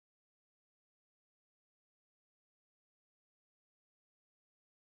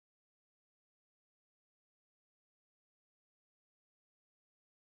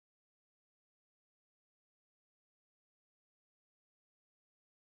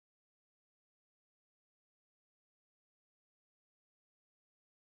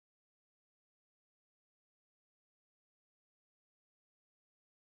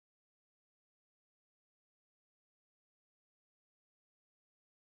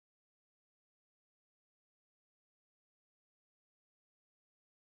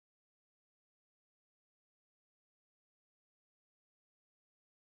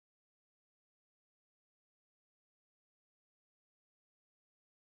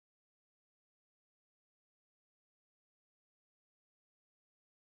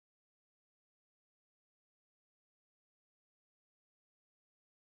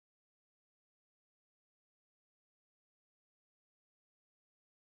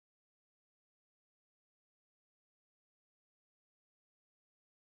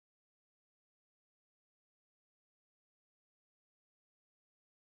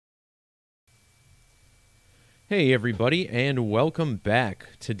Hey everybody, and welcome back.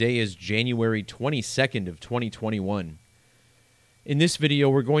 Today is January 22nd of 2021. In this video,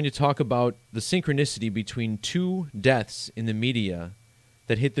 we're going to talk about the synchronicity between two deaths in the media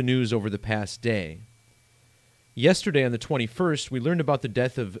that hit the news over the past day. Yesterday on the 21st, we learned about the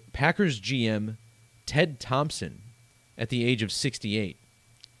death of Packers GM Ted Thompson at the age of 68.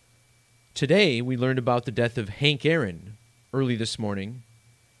 Today, we learned about the death of Hank Aaron early this morning,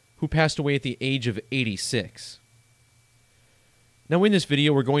 who passed away at the age of 86. Now in this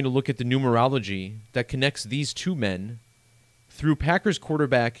video, we're going to look at the numerology that connects these two men through Packers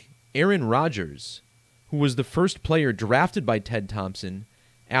quarterback Aaron Rodgers, who was the first player drafted by Ted Thompson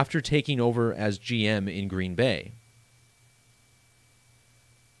after taking over as GM in Green Bay.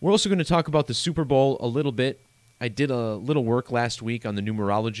 We're also going to talk about the Super Bowl a little bit. I did a little work last week on the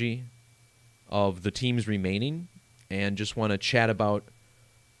numerology of the teams remaining and just want to chat about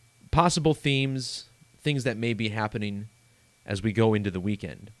possible themes, things that may be happening as we go into the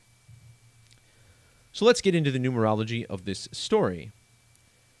weekend. So let's get into the numerology of this story.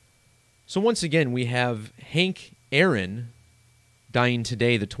 So once again, we have Hank Aaron dying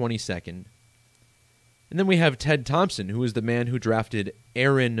today, the 22nd. And then we have Ted Thompson, who is the man who drafted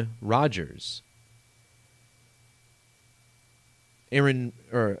Aaron Rodgers.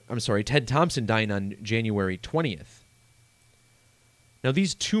 Ted Thompson dying on January 20th. Now,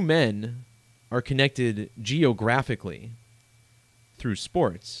 these two men are connected geographically through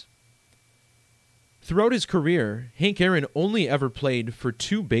sports. Throughout his career, Hank Aaron only ever played for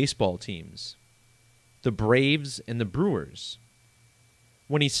two baseball teams, the Braves and the Brewers.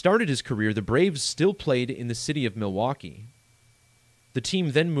 When he started his career, the Braves still played in the city of Milwaukee. The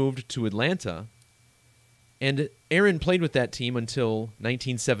team then moved to Atlanta, and Aaron played with that team until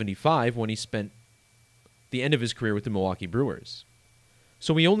 1975 when he spent the end of his career with the Milwaukee Brewers.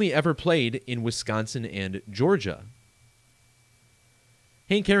 So he only ever played in Wisconsin and Georgia.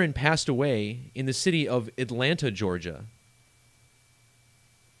 Hank Aaron passed away in the city of Atlanta, Georgia.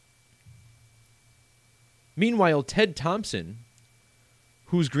 Meanwhile, Ted Thompson,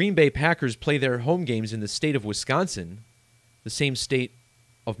 whose Green Bay Packers play their home games in the state of Wisconsin, the same state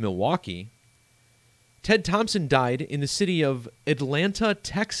of Milwaukee, Ted Thompson died in the city of Atlanta,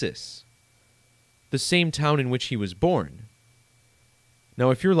 Texas, the same town in which he was born. Now,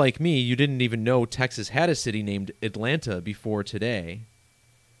 if you're like me, you didn't even know Texas had a city named Atlanta before today.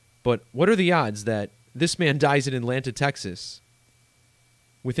 But what are the odds that this man dies in Atlanta, Texas,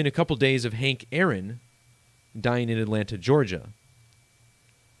 within a couple days of Hank Aaron dying in Atlanta, Georgia?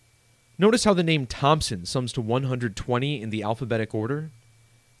 Notice how the name Thompson sums to 120 in the alphabetic order.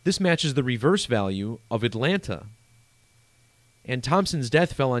 This matches the reverse value of Atlanta. And Thompson's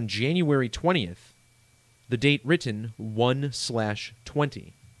death fell on January 20th, the date written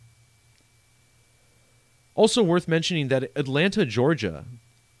 1/20. Also worth mentioning that Atlanta, Georgia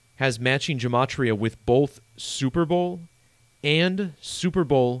has matching gematria with both Super Bowl and Super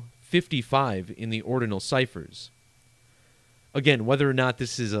Bowl 55 in the ordinal ciphers. Again, whether or not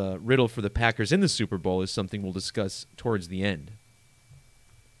this is a riddle for the Packers in the Super Bowl is something we'll discuss towards the end.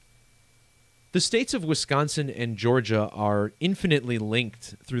 The states of Wisconsin and Georgia are infinitely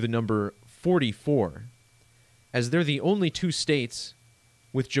linked through the number 44, as they're the only two states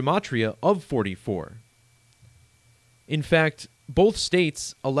with gematria of 44. In fact, both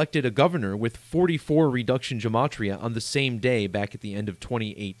states elected a governor with 44 reduction gematria on the same day back at the end of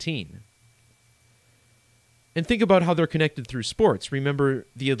 2018. And think about how they're connected through sports. Remember,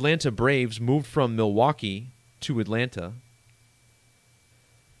 the Atlanta Braves moved from Milwaukee to Atlanta.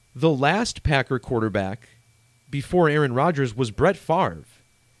 The last Packer quarterback before Aaron Rodgers was Brett Favre.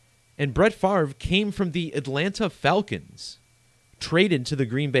 And Brett Favre came from the Atlanta Falcons, traded to the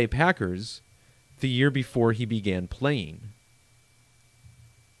Green Bay Packers the year before he began playing.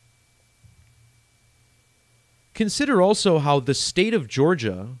 Consider also how the state of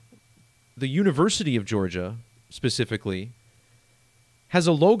Georgia, the University of Georgia specifically, has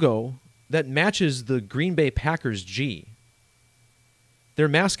a logo that matches the Green Bay Packers G. Their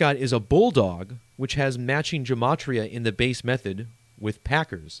mascot is a bulldog, which has matching gematria in the base method with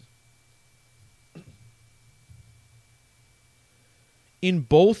Packers. In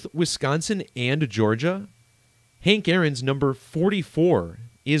both Wisconsin and Georgia, Hank Aaron's number 44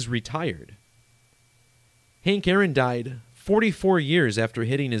 is retired. Hank Aaron died 44 years after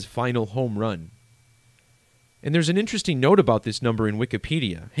hitting his final home run. And there's an interesting note about this number in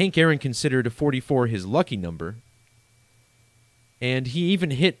Wikipedia. Hank Aaron considered 44 his lucky number, and he even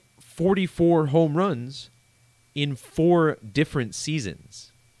hit 44 home runs in 4 different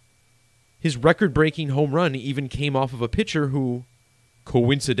seasons. His record-breaking home run even came off of a pitcher who,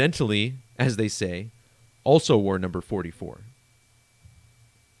 coincidentally, as they say, also wore number 44.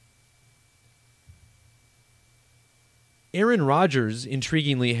 Aaron Rodgers,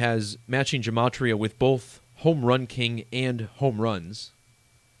 intriguingly, has matching gematria with both Home Run King and home runs.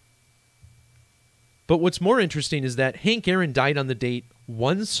 But what's more interesting is that Hank Aaron died on the date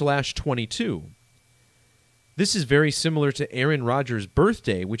 1/22. This is very similar to Aaron Rodgers'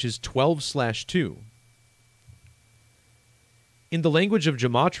 birthday, which is 12/2. In the language of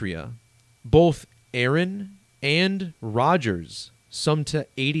gematria, both Aaron and Rodgers sum to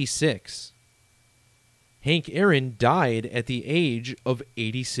 86. Hank Aaron died at the age of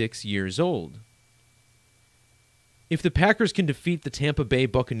 86 years old. If the Packers can defeat the Tampa Bay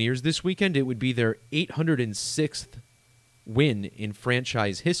Buccaneers this weekend, it would be their 806th win in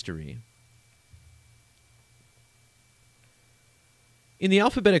franchise history. In the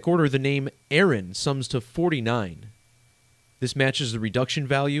alphabetic order, the name Aaron sums to 49. This matches the reduction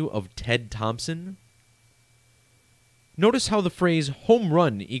value of Ted Thompson. Notice how the phrase home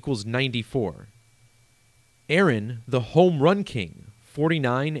run equals 94. Aaron, the home run king,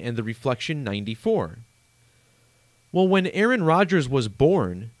 49, and the reflection, 94. Well, when Aaron Rodgers was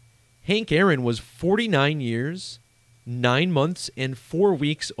born, Hank Aaron was 49 years, 9 months, and 4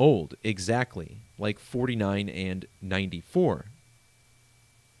 weeks old, exactly, like 49 and 94.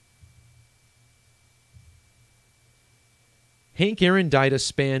 Hank Aaron died a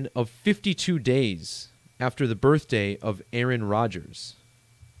span of 52 days after the birthday of Aaron Rodgers.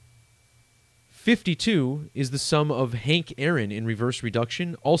 52 is the sum of Hank Aaron in reverse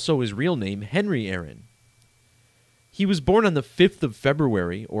reduction, also his real name, Henry Aaron. He was born on the 5th of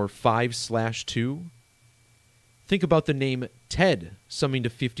February, or 5/2. Think about the name Ted summing to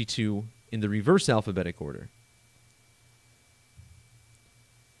 52 in the reverse alphabetic order.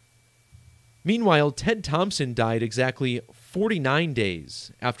 Meanwhile, Ted Thompson died exactly 49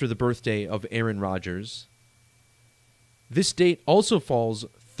 days after the birthday of Aaron Rodgers. This date also falls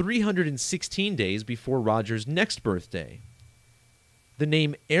 316 days before Rodgers' next birthday. The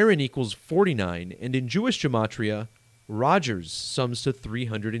name Aaron equals 49, and in Jewish gematria, Rodgers sums to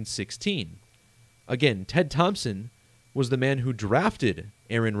 316. Again, Ted Thompson was the man who drafted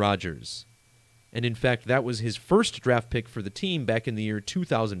Aaron Rodgers, and in fact, that was his first draft pick for the team back in the year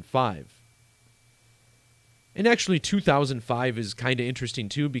 2005. And actually, 2005 is kind of interesting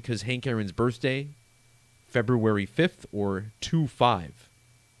too, because Hank Aaron's birthday, February 5th, or 2/5.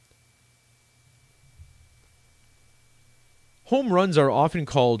 Home runs are often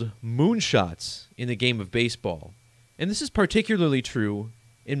called moonshots in the game of baseball, and this is particularly true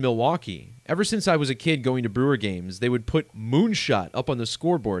in Milwaukee. Ever since I was a kid going to Brewer games, they would put moonshot up on the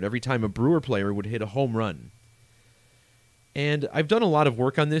scoreboard every time a Brewer player would hit a home run. And I've done a lot of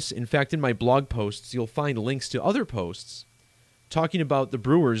work on this. In fact, in my blog posts, you'll find links to other posts talking about the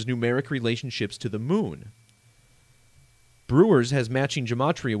Brewers' numeric relationships to the moon. Brewers has matching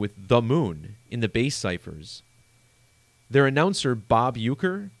gematria with the moon in the base ciphers. Their announcer, Bob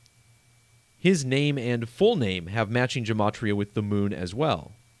Uecker, his name and full name have matching gematria with the moon as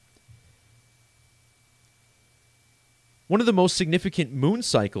well. One of the most significant moon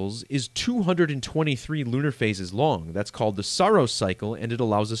cycles is 223 lunar phases long. That's called the Saros cycle, and it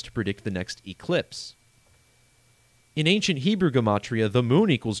allows us to predict the next eclipse. In ancient Hebrew gematria, the moon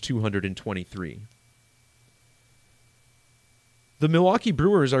equals 223. The Milwaukee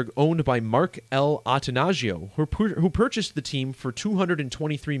Brewers are owned by Mark L. Attanasio, who purchased the team for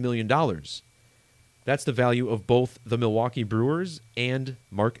 $223 million. That's the value of both the Milwaukee Brewers and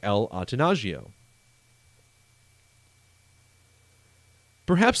Mark L. Attanasio.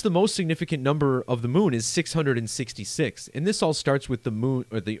 Perhaps the most significant number of the moon is 666, and this all starts with the moon,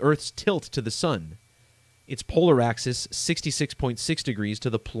 or the Earth's tilt to the sun. Its polar axis 66.6 degrees to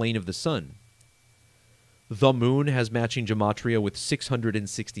the plane of the sun. The moon has matching gematria with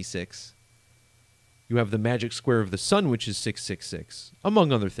 666. You have the magic square of the sun, which is 666,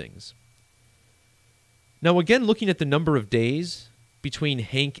 among other things. Now again, looking at the number of days between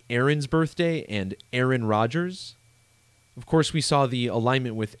Hank Aaron's birthday and Aaron Rodgers, of course we saw the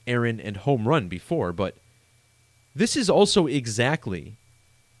alignment with Aaron and home run before, but this is also exactly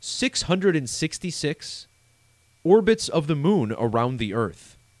 666 orbits of the moon around the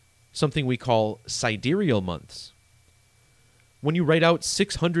Earth, something we call sidereal months. When you write out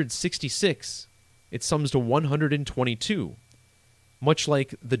 666, it sums to 122, much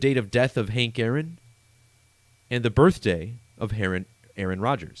like the date of death of Hank Aaron and the birthday of Aaron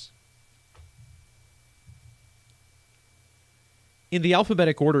Rodgers. In the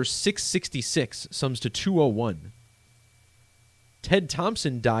alphabetic order, 666 sums to 201. Ted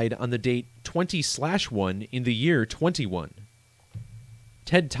Thompson died on the date 20/1 in the year 21.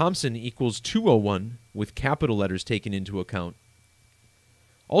 Ted Thompson equals 201 with capital letters taken into account.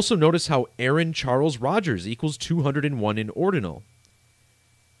 Also notice how Aaron Charles Rogers equals 201 in ordinal.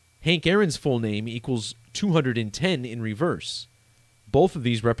 Hank Aaron's full name equals 210 in reverse, both of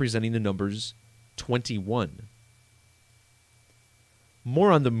these representing the numbers 21.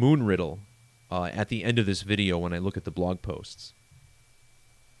 More on the moon riddle at the end of this video when I look at the blog posts.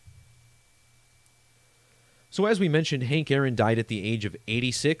 So as we mentioned, Hank Aaron died at the age of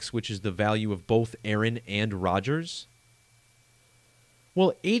 86, which is the value of both Aaron and Rogers.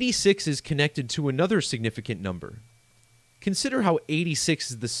 Well, 86 is connected to another significant number. Consider how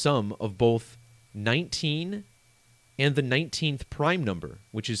 86 is the sum of both 19 and the 19th prime number,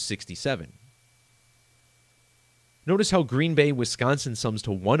 which is 67. Notice how Green Bay, Wisconsin sums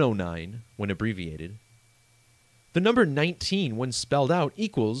to 109 when abbreviated. The number 19, when spelled out,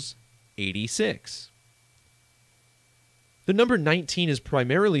 equals 86. The number 19 is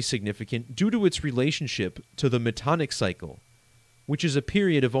primarily significant due to its relationship to the Metonic cycle, which is a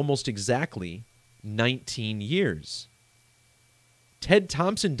period of almost exactly 19 years. Ted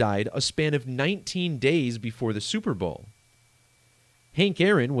Thompson died a span of 19 days before the Super Bowl. Hank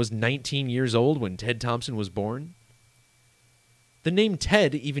Aaron was 19 years old when Ted Thompson was born. The name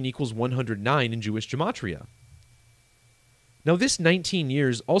Ted even equals 109 in Jewish Gematria. Now this 19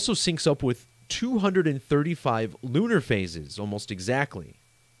 years also syncs up with 235 lunar phases, almost exactly.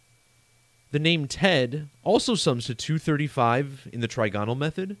 The name Ted also sums to 235 in the trigonal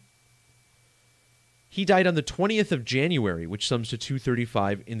method. He died on the 20th of January, which sums to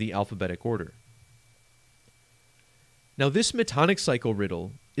 235 in the alphabetic order. Now this Metonic cycle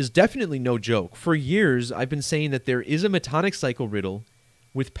riddle is definitely no joke. For years, I've been saying that there is a Metonic cycle riddle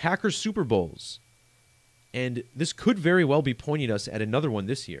with Packers Super Bowls, and this could very well be pointing us at another one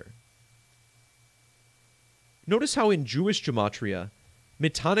this year. Notice how in Jewish Gematria,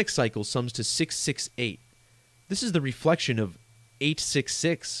 Metonic cycle sums to 668. This is the reflection of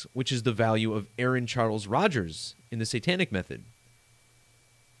 866, which is the value of Aaron Charles Rogers in the Satanic method.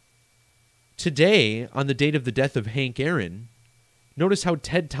 Today, on the date of the death of Hank Aaron, notice how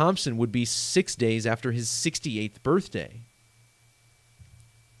Ted Thompson would be 6 days after his 68th birthday.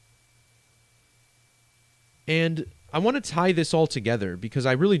 And I want to tie this all together because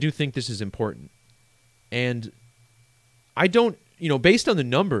I really do think this is important. And I don't, based on the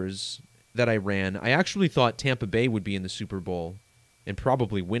numbers that I ran, I actually thought Tampa Bay would be in the Super Bowl and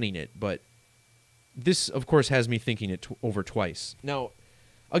probably winning it. But this, of course, has me thinking it over twice. Now,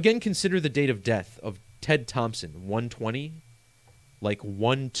 again, consider the date of death of Ted Thompson, 120, like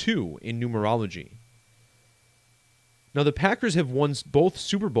 1-2 in numerology. Now, the Packers have won both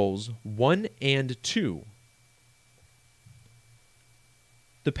Super Bowls, 1 and 2.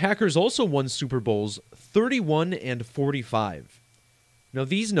 The Packers also won Super Bowls 31 and 45. Now,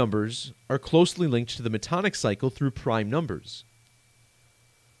 these numbers are closely linked to the Metonic cycle through prime numbers.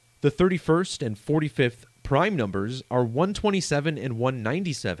 The 31st and 45th prime numbers are 127 and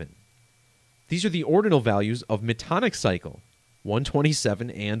 197. These are the ordinal values of Metonic cycle,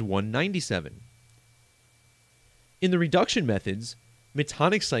 127 and 197. In the reduction methods,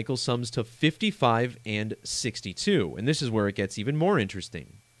 Metonic cycle sums to 55 and 62, and this is where it gets even more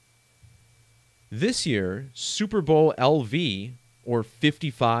interesting. This year, Super Bowl LV, or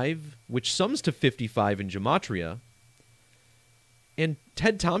 55, which sums to 55 in Gematria, and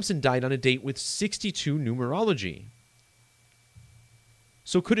Ted Thompson died on a date with 62 numerology.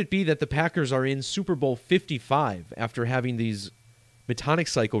 So could it be that the Packers are in Super Bowl 55 after having these Metonic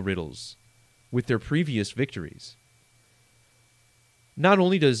cycle riddles with their previous victories? Not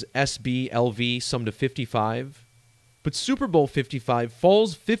only does SBLV sum to 55, but Super Bowl 55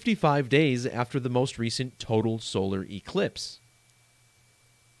 falls 55 days after the most recent total solar eclipse.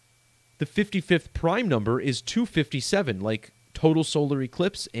 The 55th prime number is 257, like total solar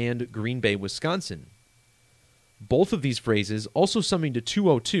eclipse and Green Bay, Wisconsin. Both of these phrases also summing to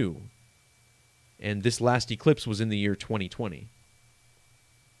 202, and this last eclipse was in the year 2020.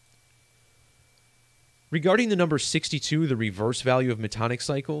 Regarding the number 62, the reverse value of Metonic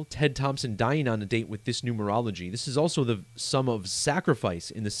cycle, Ted Thompson dying on a date with this numerology, this is also the sum of sacrifice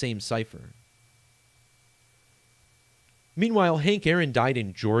in the same cipher. Meanwhile, Hank Aaron died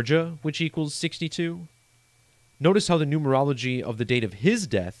in Georgia, which equals 62. Notice how the numerology of the date of his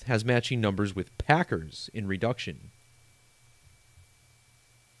death has matching numbers with Packers in reduction.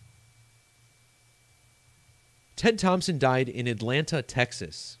 Ted Thompson died in Atlanta,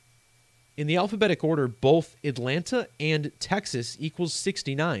 Texas. In the alphabetic order, both Atlanta and Texas equals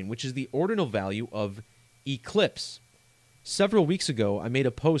 69, which is the ordinal value of eclipse. Several weeks ago, I made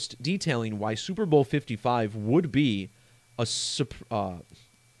a post detailing why Super Bowl 55 would be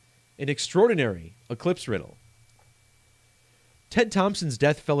an extraordinary eclipse riddle. Ted Thompson's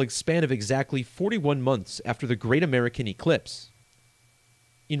death fell a span of exactly 41 months after the Great American Eclipse.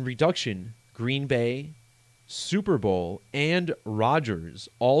 In reduction, Green Bay, Super Bowl, and Rodgers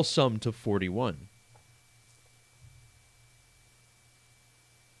all summed to 41.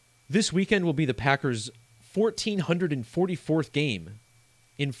 This weekend will be the Packers' 1,444th game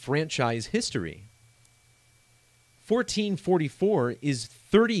in franchise history. 1444 is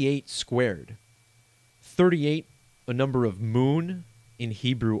 38 squared. 38, a number of moon in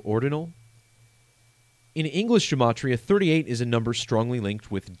Hebrew ordinal. In English gematria, 38 is a number strongly linked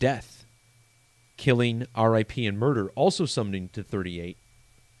with death. Killing, RIP, and murder also summoning to 38.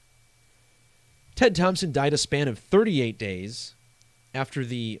 Ted Thompson died a span of 38 days after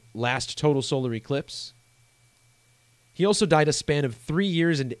the last total solar eclipse. He also died a span of 3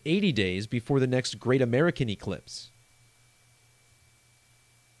 years and 80 days before the next Great American Eclipse.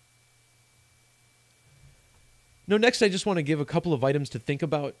 Now, next I just want to give a couple of items to think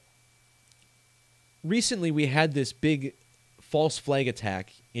about. Recently we had this big false flag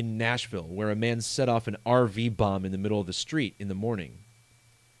attack in Nashville where a man set off an RV bomb in the middle of the street in the morning.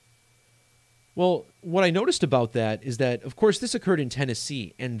 Well, what I noticed about that is that, of course, this occurred in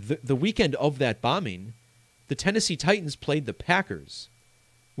Tennessee, and the weekend of that bombing, the Tennessee Titans played the Packers,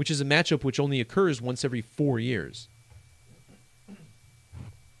 which is a matchup which only occurs once every 4 years.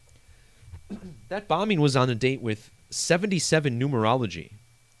 That bombing was on a date with 77 numerology.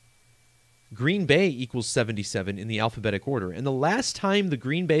 Green Bay equals 77 in the alphabetic order, and the last time the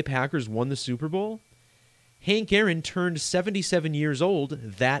Green Bay Packers won the Super Bowl, Hank Aaron turned 77 years old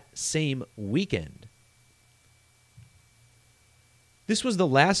that same weekend. This was the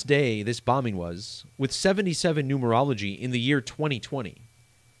last day this bombing was, with 77 numerology in the year 2020,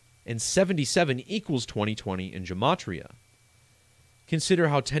 and 77 equals 2020 in Gematria. Consider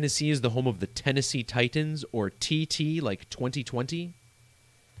how Tennessee is the home of the Tennessee Titans, or TT, like 2020.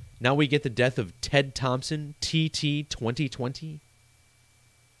 Now we get the death of Ted Thompson, TT 2020.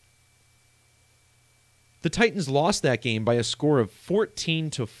 The Titans lost that game by a score of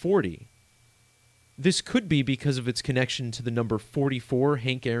 14-40. This could be because of its connection to the number 44,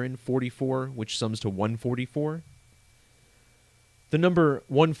 Hank Aaron 44, which sums to 144. The number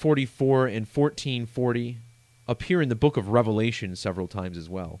 144 and 1440 appear in the book of Revelation several times as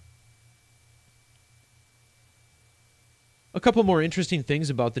well. A couple more interesting things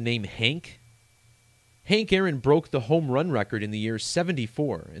about the name Hank. Hank Aaron broke the home run record in the year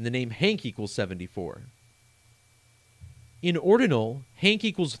 74, and the name Hank equals 74. In ordinal, Hank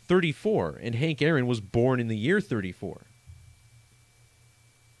equals 34, and Hank Aaron was born in the year 34.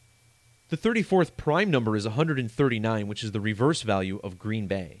 The 34th prime number is 139, which is the reverse value of Green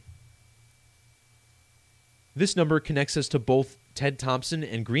Bay. This number connects us to both Ted Thompson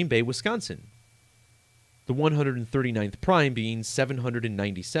and Green Bay, Wisconsin. The 139th prime being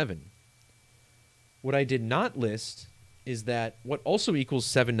 797. What I did not list is that what also equals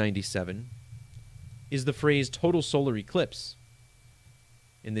 797 is the phrase total solar eclipse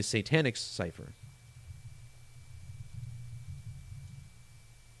in this satanic cipher.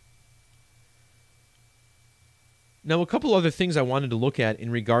 Now, a couple other things I wanted to look at in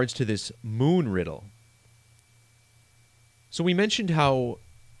regards to this moon riddle. So we mentioned how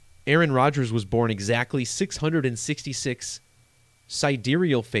Aaron Rodgers was born exactly 666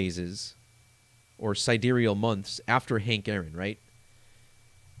 sidereal phases or sidereal months after Hank Aaron, right?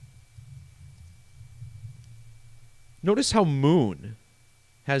 Notice how moon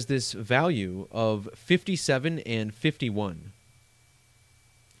has this value of 57 and 51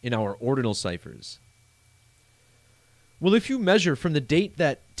 in our ordinal ciphers. Well, if you measure from the date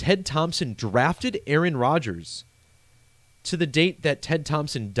that Ted Thompson drafted Aaron Rodgers to the date that Ted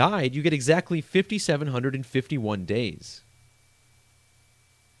Thompson died, you get exactly 5,751 days.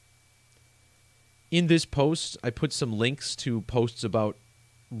 In this post, I put some links to posts about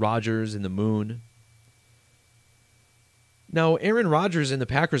Rodgers and the moon. Now, Aaron Rodgers and the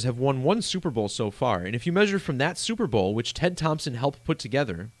Packers have won one Super Bowl so far, and if you measure from that Super Bowl, which Ted Thompson helped put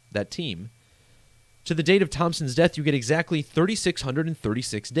together, that team, to the date of Thompson's death, you get exactly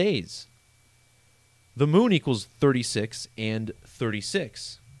 3,636 days. The moon equals 36 and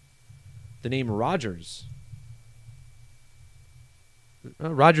 36. The name Rodgers.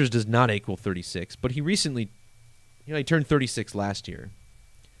 Rodgers does not equal 36, but he recently, he turned 36 last year.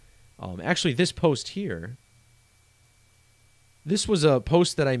 Actually, this post here, this was a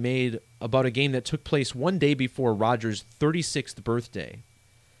post that I made about a game that took place one day before Rodgers' 36th birthday.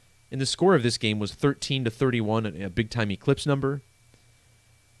 And the score of this game was 13-31, a big-time eclipse number.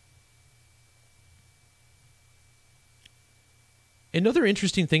 Another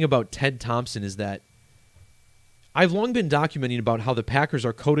interesting thing about Ted Thompson is that I've long been documenting about how the Packers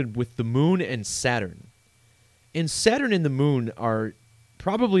are coated with the moon and Saturn. And Saturn and the moon are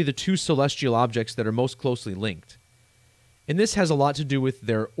probably the two celestial objects that are most closely linked. And this has a lot to do with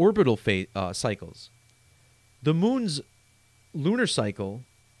their orbital cycles. The moon's lunar cycle,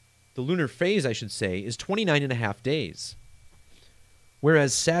 the lunar phase, I should say, is 29.5 days,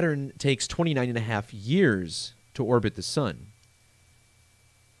 whereas Saturn takes 29.5 years to orbit the sun.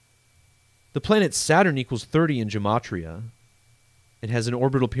 The planet Saturn equals 30 in Gematria. It has an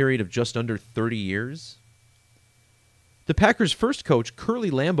orbital period of just under 30 years. The Packers' first coach,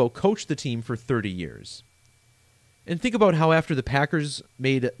 Curly Lambeau, coached the team for 30 years. And think about how after the Packers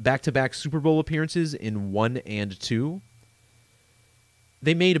made back-to-back Super Bowl appearances in 1 and 2,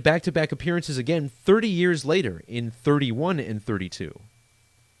 they made back-to-back appearances again 30 years later in 31 and 32.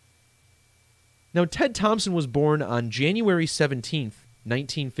 Now, Ted Thompson was born on January 17th,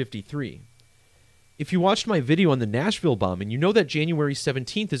 1953. If you watched my video on the Nashville bombing, you know that January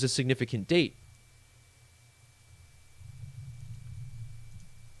 17th is a significant date.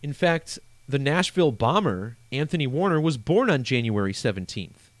 In fact, the Nashville bomber, Anthony Warner, was born on January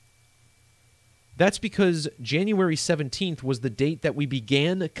 17th. That's because January 17th was the date that we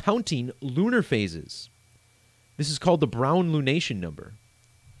began counting lunar phases. This is called the Brown lunation number.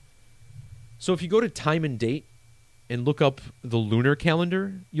 So if you go to time and date and look up the lunar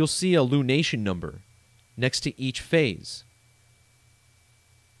calendar, you'll see a lunation number next to each phase.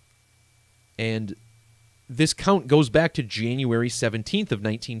 And this count goes back to January 17th of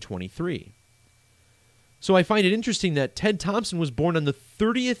 1923. So I find it interesting that Ted Thompson was born on the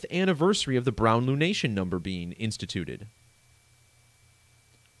 30th anniversary of the Brown lunation number being instituted.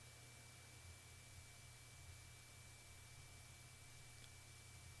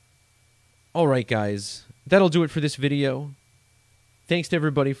 All right, guys, that'll do it for this video. Thanks to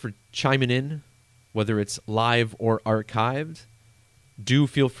everybody for chiming in, whether it's live or archived. Do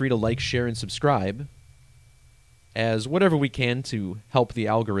feel free to like, share, and subscribe, as whatever we can to help the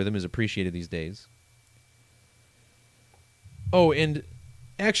algorithm is appreciated these days. Oh, and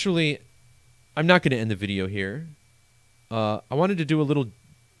actually, I'm not going to end the video here. I wanted to do a little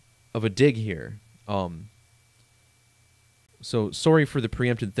of a dig here. So sorry for the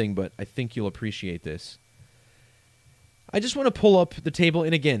preempted thing, but I think you'll appreciate this. I just want to pull up the table,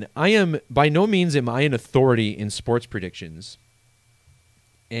 and again, by no means am I an authority in sports predictions.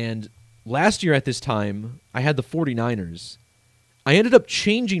 And last year at this time, I had the 49ers. I ended up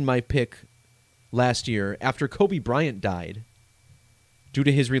changing my pick last year after Kobe Bryant died due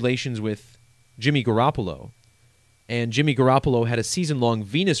to his relations with Jimmy Garoppolo. And Jimmy Garoppolo had a season-long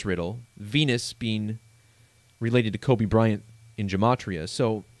Venus riddle, Venus being related to Kobe Bryant in Gematria.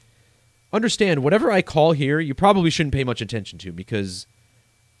 So understand, whatever I call here, you probably shouldn't pay much attention to because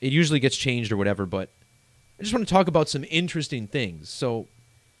it usually gets changed or whatever, but I just want to talk about some interesting things. So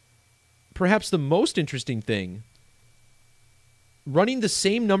perhaps the most interesting thing, running the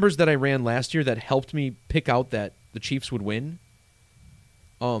same numbers that I ran last year that helped me pick out that the Chiefs would win,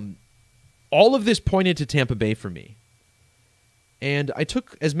 all of this pointed to Tampa Bay for me. And I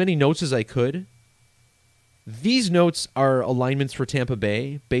took as many notes as I could. These notes are alignments for Tampa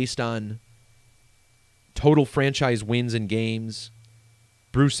Bay based on total franchise wins and games,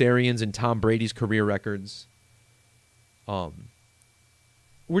 Bruce Arians and Tom Brady's career records. We're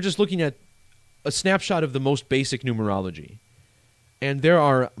just looking at a snapshot of the most basic numerology. And there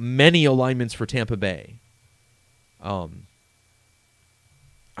are many alignments for Tampa Bay. I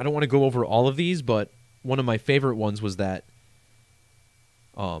don't want to go over all of these, but one of my favorite ones was that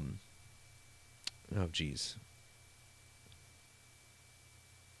oh, geez.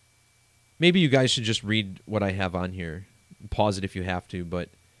 Maybe you guys should just read what I have on here. Pause it if you have to, but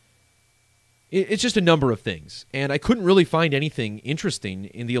it's just a number of things. And I couldn't really find anything interesting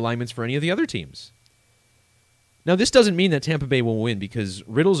in the alignments for any of the other teams. Now, this doesn't mean that Tampa Bay will win because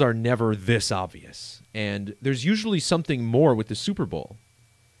riddles are never this obvious. And there's usually something more with the Super Bowl.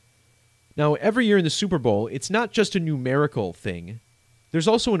 Now, every year in the Super Bowl, it's not just a numerical thing. There's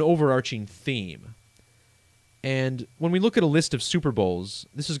also an overarching theme. And when we look at a list of Super Bowls,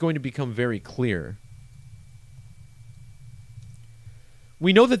 this is going to become very clear.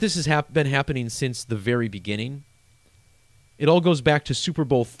 We know that this has been happening since the very beginning. It all goes back to Super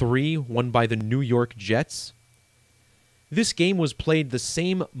Bowl III, won by the New York Jets. This game was played the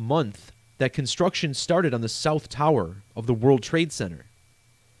same month that construction started on the South Tower of the World Trade Center.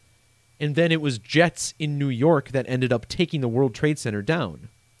 And then it was Jets in New York that ended up taking the World Trade Center down.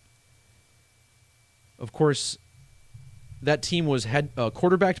 Of course, that team was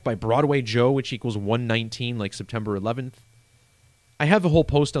quarterbacked by Broadway Joe, which equals 119, like September 11th. I have a whole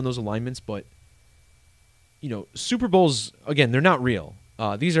post on those alignments, but, Super Bowls, again, they're not real.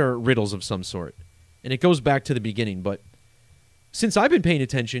 These are riddles of some sort. And it goes back to the beginning, but since I've been paying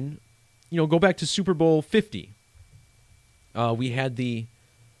attention, go back to Super Bowl 50. We had the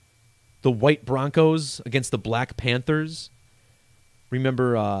white Broncos against the Black Panthers.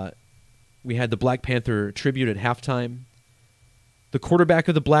 Remember, we had the Black Panther tribute at halftime. The quarterback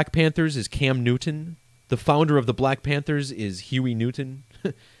of the Black Panthers is Cam Newton. The founder of the Black Panthers is Huey Newton.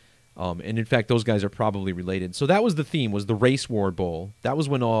 And in fact, those guys are probably related. So that was the theme, was the Race War Bowl. That was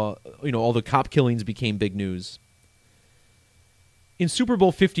when all the cop killings became big news. In Super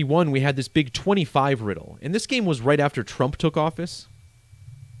Bowl 51, we had this big 25 riddle. And this game was right after Trump took office.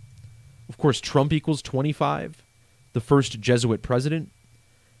 Of course, Trump equals 25, the first Jesuit president.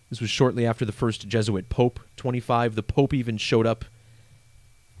 This was shortly after the first Jesuit Pope, 25. The Pope even showed up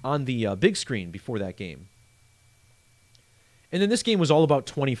on the big screen before that game. And then this game was all about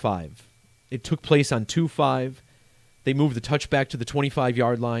 25. It took place on 2-5. They moved the touchback to the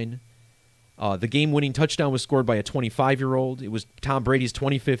 25-yard line. The game-winning touchdown was scored by a 25-year-old. It was Tom Brady's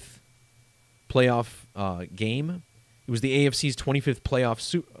 25th playoff game. It was the AFC's 25th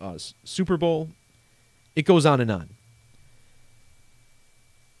playoff Super Bowl. It goes on and on.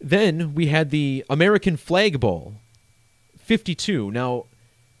 Then we had the American Flag Bowl, 52. Now,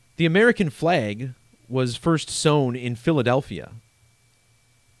 the American flag was first sewn in Philadelphia,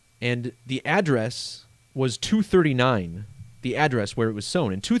 and the address was 239, the address where it was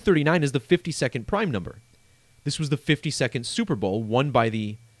sewn, and 239 is the 52nd prime number. This was the 52nd Super Bowl won by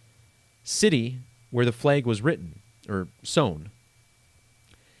the city where the flag was written, or sewn.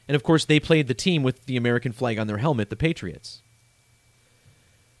 And of course, they played the team with the American flag on their helmet, the Patriots.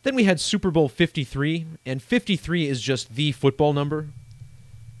 Then we had Super Bowl 53, and 53 is just the football number.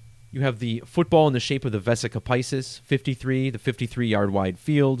 You have the football in the shape of the Vesica Piscis, 53, the 53-yard wide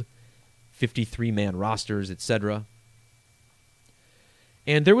field, 53-man rosters, etc.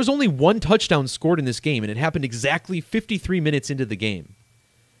 And there was only one touchdown scored in this game, and it happened exactly 53 minutes into the game.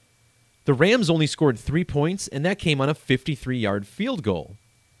 The Rams only scored 3 points, and that came on a 53-yard field goal.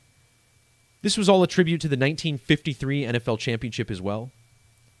 This was all a tribute to the 1953 NFL Championship as well.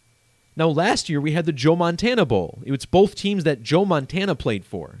 Now, last year, we had the Joe Montana Bowl. It was both teams that Joe Montana played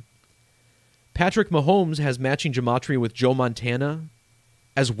for. Patrick Mahomes has matching gematria with Joe Montana,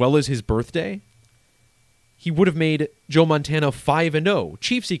 as well as his birthday. He would have made Joe Montana 5-0.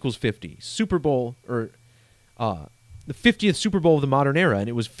 Chiefs equals 50. Super Bowl, or the 50th Super Bowl of the modern era, and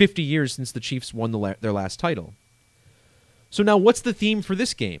it was 50 years since the Chiefs won their last title. So now, what's the theme for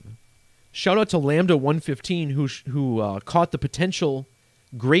this game? Shout out to Lambda 115 who caught the potential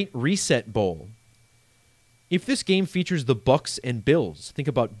Great Reset Bowl. If this game features the Bucks and Bills, think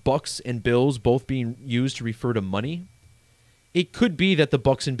about Bucks and Bills both being used to refer to money, it could be that the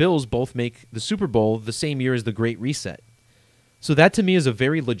Bucks and Bills both make the Super Bowl the same year as the Great Reset. So that to me is a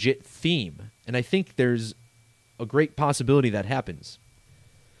very legit theme, and I think there's a great possibility that happens.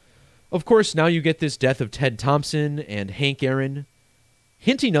 Of course, now you get this death of Ted Thompson and Hank Aaron,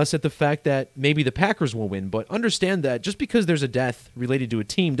 hinting us at the fact that maybe the Packers will win, but understand that just because there's a death related to a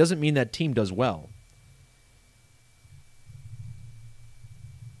team doesn't mean that team does well.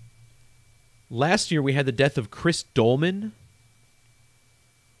 Last year we had the death of Chris Dolman.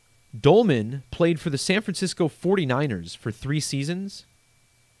 Dolman played for the San Francisco 49ers for 3 seasons,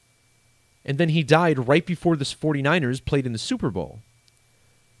 and then he died right before the 49ers played in the Super Bowl.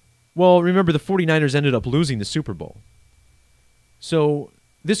 Well, remember, the 49ers ended up losing the Super Bowl. So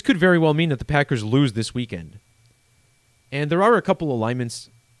this could very well mean that the Packers lose this weekend. And there are a couple alignments.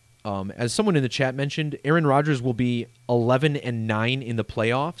 As someone in the chat mentioned, Aaron Rodgers will be 11-9 in the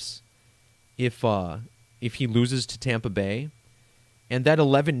playoffs if he loses to Tampa Bay. And that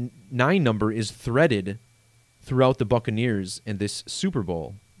 11-9 number is threaded throughout the Buccaneers and this Super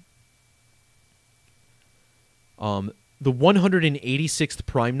Bowl. The 186th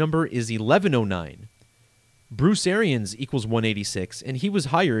prime number is 1109. Bruce Arians equals 186, and he was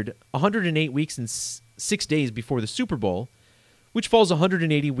hired 108 weeks and 6 days before the Super Bowl, which falls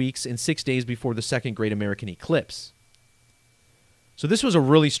 180 weeks and 6 days before the Second Great American Eclipse. So this was a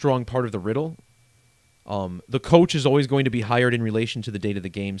really strong part of the riddle. The coach is always going to be hired in relation to the date of the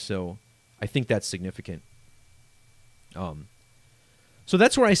game, so I think that's significant. So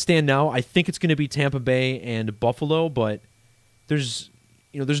that's where I stand now. I think it's going to be Tampa Bay and Buffalo, but there's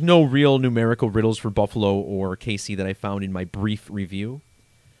no real numerical riddles for Buffalo or KC that I found in my brief review.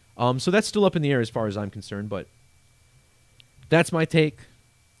 So that's still up in the air as far as I'm concerned, but that's my take.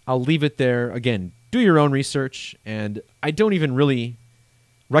 I'll leave it there. Again, do your own research, and I don't even really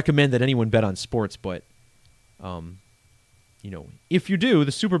recommend that anyone bet on sports, but if you do,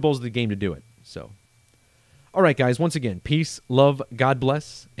 the Super Bowl is the game to do it. So, all right, guys, once again, peace, love, God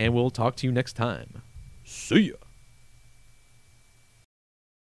bless, and we'll talk to you next time. See ya.